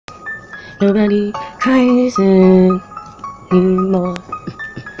Nobody cries anymore.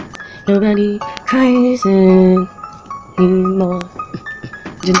 Nobody cries anymore.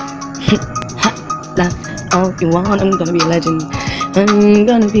 Laugh all you want, I'm gonna be a legend. I'm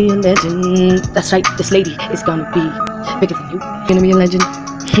gonna be a legend. That's right, this lady is gonna be bigger than you. Gonna be a legend.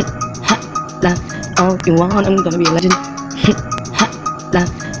 Laugh all you want, I'm gonna be a legend.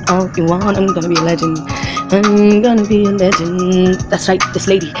 Laugh all you want, I'm gonna be a legend. I'm gonna be a legend. That's right, this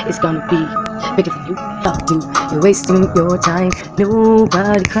lady is gonna be bigger than you. You're wasting your time.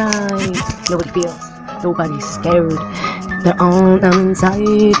 Nobody cries, nobody feels, nobody's scared. They're all down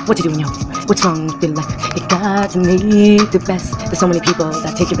inside. What you doing, yo? What's wrong with your life? You gotta make the best. There's so many people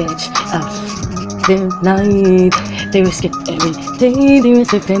that take advantage of their life. They risk it every day. They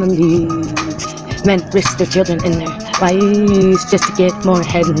risk their family. Men risk their children and their wives just to get more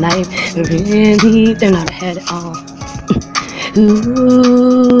ahead in life. But really, they're not ahead at all.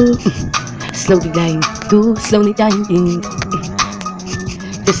 Ooh, slowly dying. Ooh, slowly dying.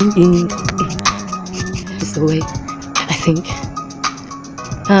 Just thinking, it's the way I think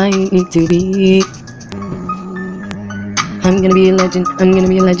I need to be. I'm gonna be a legend. I'm gonna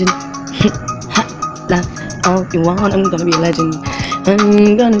be a legend. Laugh all you want. I'm gonna be a legend.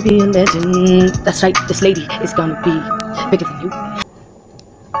 I'm gonna be a legend. That's right, this lady is gonna be bigger than you.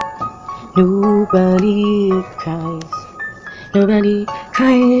 Nobody cries. Nobody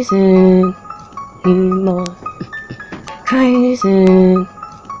cries anymore. Cries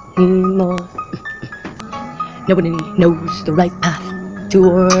anymore. Nobody knows the right path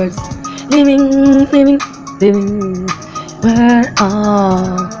towards living. We're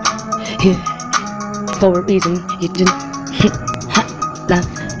all here for a reason. You didn't laugh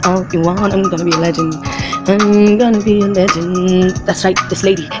all you want. I'm gonna be a legend. I'm gonna be a legend. That's right, this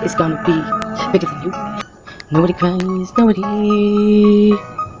lady is gonna be bigger than you. Nobody cries, nobody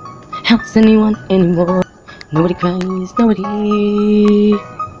helps anyone anymore. Nobody cries, nobody.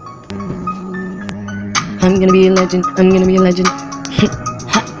 I'm gonna be a legend. I'm gonna be a legend.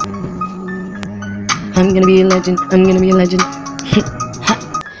 I'm gonna be a legend. I'm gonna be a legend.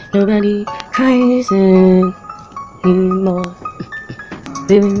 Nobody cries anymore.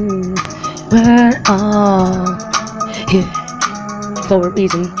 We're all here for a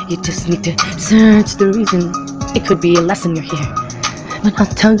reason. You just need to search the reason. It could be a lesson you're here, but I'll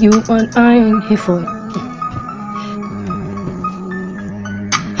tell you what I'm here for.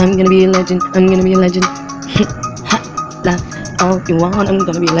 I'm gonna be a legend. I'm gonna be a legend. Laugh all you want. I'm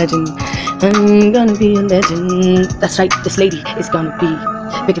gonna be a legend. I'm gonna be a legend. That's right, this lady is gonna be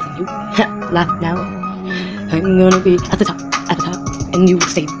bigger than you. Laugh now. I'm gonna be at the top, and you will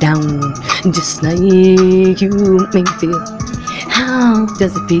stay down, just like you make me feel. How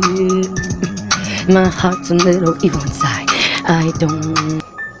does it feel? My heart's a little evil inside. I don't.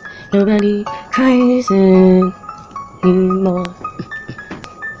 Nobody cries anymore.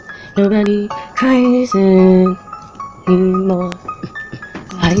 Nobody cries anymore.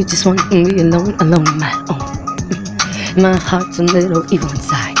 I just want to be alone on my own. My heart's a little evil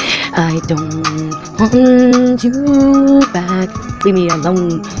inside. I don't want you back. Leave me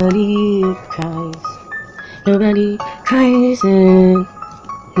alone. Nobody cries. Nobody cries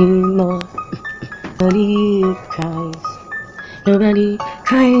anymore. Nobody cries. Nobody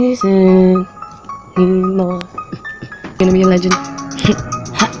cries anymore. Gonna be a legend.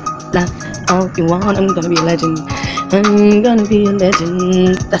 Laugh all you want. I'm gonna be a legend. I'm gonna be a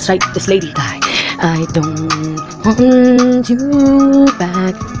legend. That's right, this lady died. I don't want you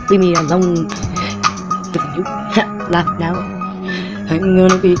back. Leave me alone. You laugh now. I'm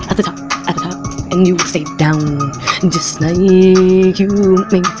gonna be at the top, and you will stay down, just like you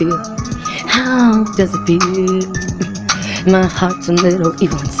make me feel. How does it feel? My heart's a little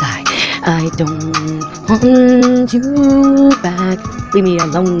evil inside. I don't want you back. Leave me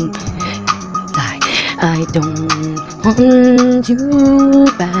alone. I don't want you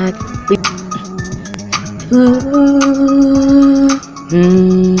back. Be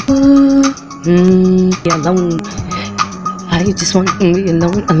alone. I just want to be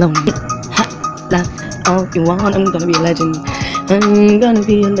alone. Laugh all you want. I'm gonna be a legend. I'm gonna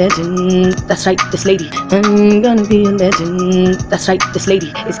be a legend. That's right, this lady. I'm gonna be a legend. That's right, this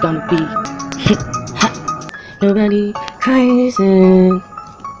lady is gonna be. Nobody cries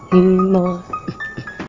anymore.